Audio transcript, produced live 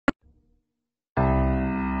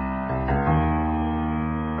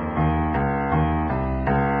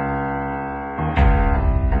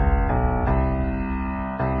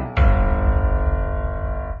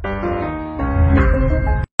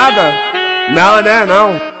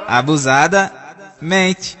No. Abusada,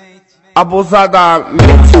 mate. Abusada,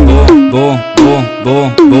 mate. Boom.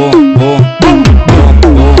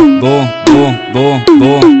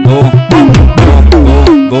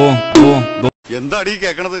 എന്താടി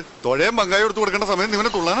കേക്കണത്? തൊഴയും പങ്കായി എടുത്തു കൊടുക്കേണ്ട സമയം നിവനെ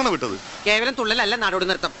തുള്ളാനാണ് വിട്ടത്. കേവലം തുള്ളലല്ല നാടോടി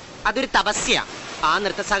നൃത്തം, അതൊരു തപസ്യ. ആ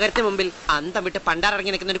നൃത്ത സാഗരത്തിന് മുമ്പിൽ അന്തം വിട്ട്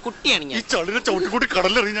പണ്ടാറിറങ്ങി നിൽക്കുന്ന ഒരു കുട്ടിയാണ് ഞാൻ. ഈ ചളിനെ ചവിട്ടിക്കൂട്ടി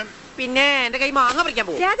കടലെറിയാൻ. പിന്നെ എന്റെ കൈ മാങ്ങ പറിക്കാൻ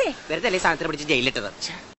പോകും. വെറുതെ അല്ലേ സാധനത്തിന് പിടിച്ച് ജയിലിട്ടത്.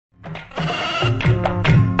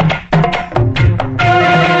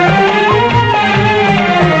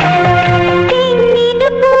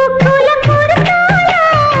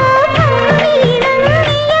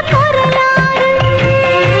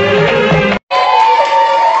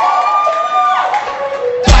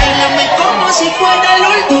 Si fuera la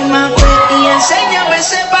última vez y enséñame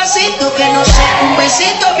ese pasito que no sé, un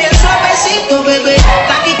besito bien suavecito, bebé.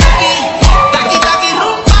 Taqui taqui, taqui taqui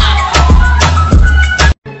rumba.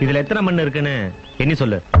 ഇതിൽ എത്ര മണ്ണ് இருக்குன்னு എണ്ണി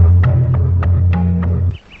சொல்லு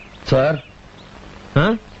சார்.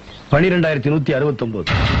 12169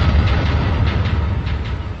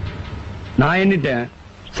 நான் எண்ணிட்டேன்.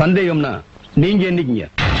 சந்தேகம்னா நீங்க எண்ணிக்கீங்க.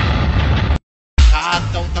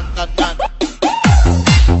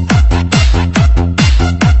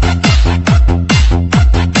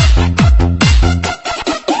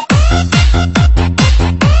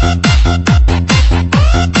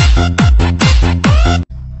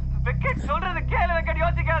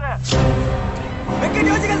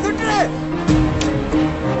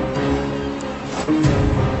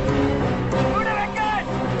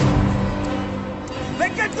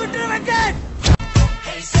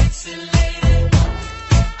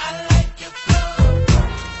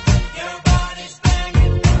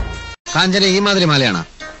 കാഞ്ചന ഈ മാതിരി മാലയാണോ?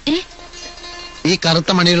 ഈ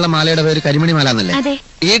കറുത്ത മണിയുള്ള മാലയുടെ പേര് കരിമണി മാല എന്നല്ലേ?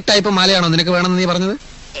 ഈ ടൈപ്പ് മാലയാണോ നിനക്ക് വേണമെന്ന് നീ പറഞ്ഞത്?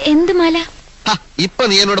 എന്ത് മാല? ഇപ്പൊ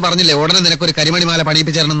നീ എന്നോട് പറഞ്ഞില്ലേ ഉടനെ നിനക്കൊരു കരിമണി മാല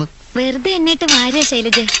പണിയിപ്പിച്ചേരണമെന്ന്? വെറുതെ എന്നിട്ട് വാര്യ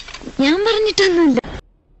ശൈലജ, ഞാൻ പറഞ്ഞിട്ടൊന്നുമില്ല.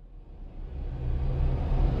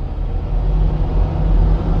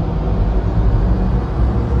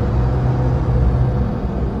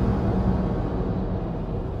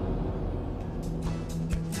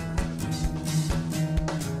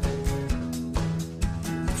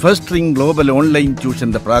 First ring global online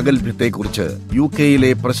ട്യൂഷന്റെ പ്രാഗൽഭ്യത്തെക്കുറിച്ച് UK-യിലെ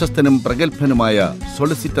പ്രശസ്തനും പ്രഗത്ഭനുമായ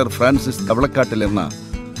solicitor Francis കവളക്കാട്ടിൽ എന്ന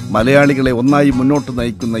മലയാളികളെ ഒന്നായി മുന്നോട്ട്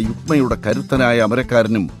നയിക്കുന്ന യുഗ്മയുടെ കരുത്തനായ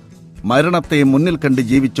അമരക്കാരനും മരണത്തെ മുന്നിൽ കണ്ട്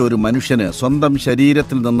ജീവിച്ച ഒരു മനുഷ്യന് സ്വന്തം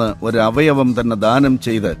ശരീരത്തിൽ നിന്ന് ഒരു അവയവം തന്നെ ദാനം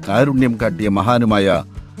ചെയ്ത് കാരുണ്യം കാട്ടിയ മഹാനുമായ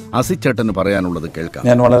അസിച്ചേട്ടന് പറയാനുള്ളത് കേൾക്കാം.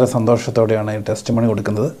 ഞാൻ വളരെ സന്തോഷത്തോടെയാണ് ഈ ടെസ്റ്റ് മണി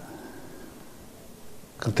കൊടുക്കുന്നത്.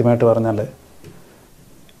 കൃത്യമായിട്ട് പറഞ്ഞാൽ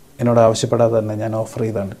എന്നോട് ആവശ്യപ്പെടാതെ തന്നെ ഞാൻ ഓഫർ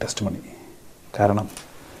ചെയ്താണ് ടെസ്റ്റ് മണി. കാരണം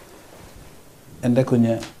എൻ്റെ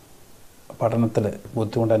കുഞ്ഞ് പഠനത്തിൽ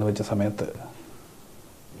ബുദ്ധിമുട്ട് അനുഭവിച്ച സമയത്ത്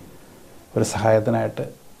ഒരു സഹായത്തിനായിട്ട്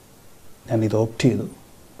ഞാൻ ഇത് ഓപ്റ്റ് ചെയ്തു.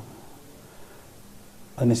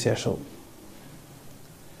 അതിനുശേഷവും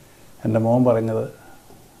എൻ്റെ മോൻ പറഞ്ഞത്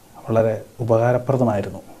വളരെ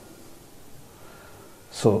ഉപകാരപ്രദമായിരുന്നു.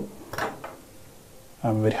 So I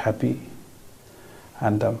am very happy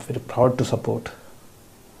and I am very proud to support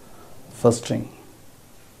First Ring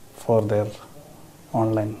for their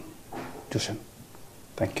online tuition.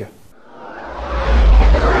 Thank you.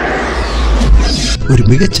 ഒരു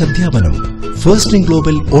മികച്ച അധ്യാപനം. First ring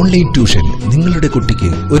global online tuition നിങ്ങളുടെ കുട്ടിക്ക്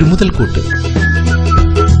ഒരു മുതൽക്കൂട്ട്.